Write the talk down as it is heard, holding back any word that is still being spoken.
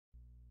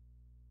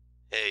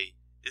Hey,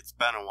 it's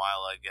been a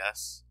while, I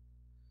guess.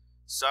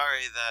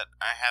 Sorry that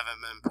I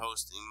haven't been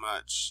posting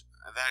much.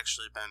 I've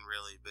actually been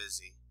really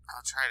busy.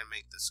 I'll try to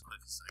make this quick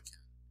as I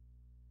can.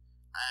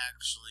 I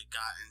actually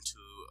got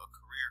into a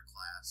career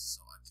class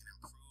so I can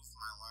improve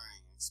my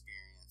learning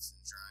experience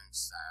and drawing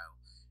style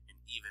and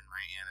even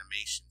my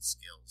animation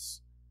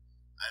skills.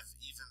 I've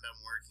even been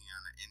working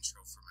on an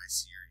intro for my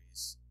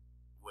series,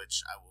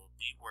 which I will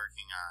be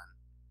working on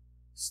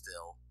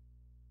still,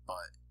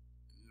 but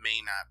may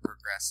not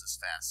progress as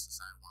fast as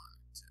I want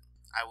it to.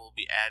 I will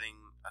be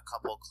adding a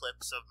couple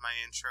clips of my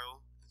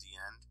intro at the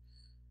end.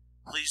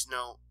 Please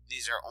note,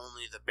 these are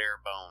only the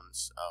bare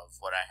bones of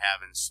what I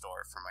have in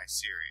store for my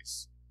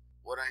series.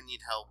 What I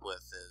need help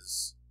with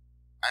is,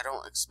 I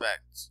don't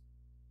expect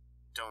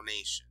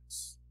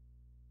donations.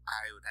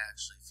 I would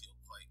actually feel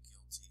quite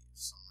guilty if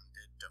someone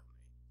did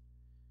donate.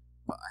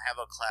 But I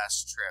have a class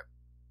trip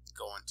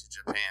going to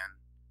Japan,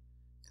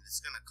 and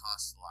it's going to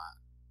cost a lot.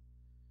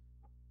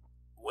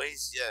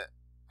 Ways that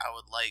I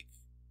would like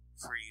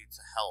for you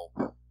to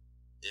help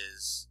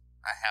is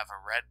I have a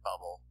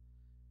Redbubble,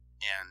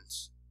 and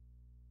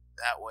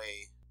that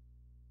way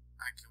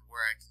I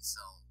can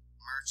sell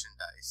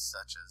merchandise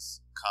such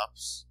as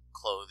cups,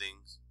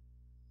 clothing,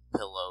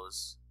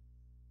 pillows,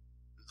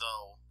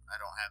 though I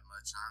don't have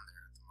much on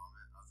there at the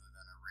moment other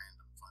than a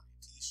random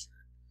funny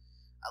t-shirt.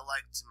 I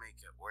like to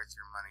make it worth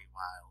your money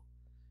while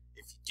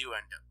if you do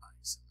end up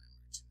buying some of my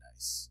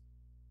merchandise.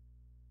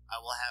 I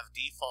will have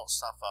default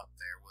stuff up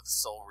there with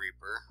Soul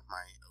Reaper,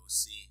 my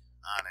OC,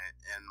 on it,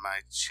 and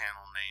my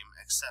channel name,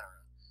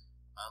 etc.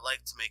 I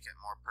like to make it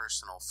more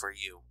personal for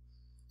you.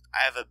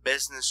 I have a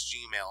business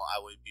Gmail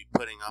I would be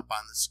putting up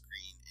on the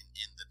screen and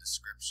in the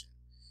description.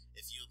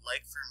 If you'd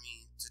like for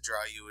me to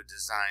draw you a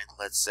design,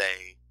 let's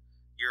say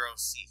your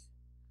OC,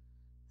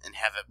 and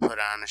have it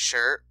put on a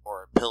shirt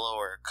or a pillow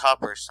or a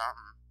cup or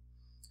something,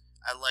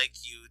 I'd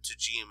like you to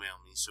Gmail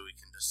me so we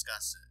can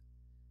discuss it.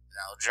 And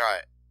I'll draw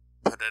it.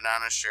 Put it on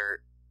a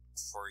shirt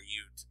for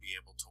you to be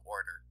able to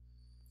order.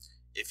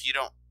 If you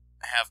don't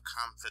have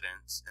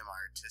confidence in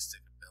my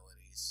artistic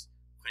abilities,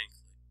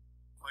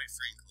 quite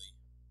frankly,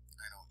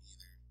 I don't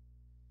either.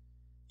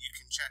 You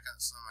can check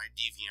out some of my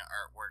deviant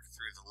artwork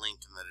through the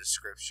link in the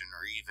description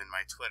or even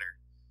my Twitter.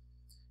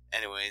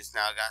 Anyways,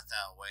 now I got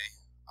that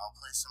away, I'll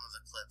play some of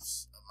the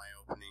clips of my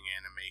opening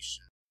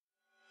animation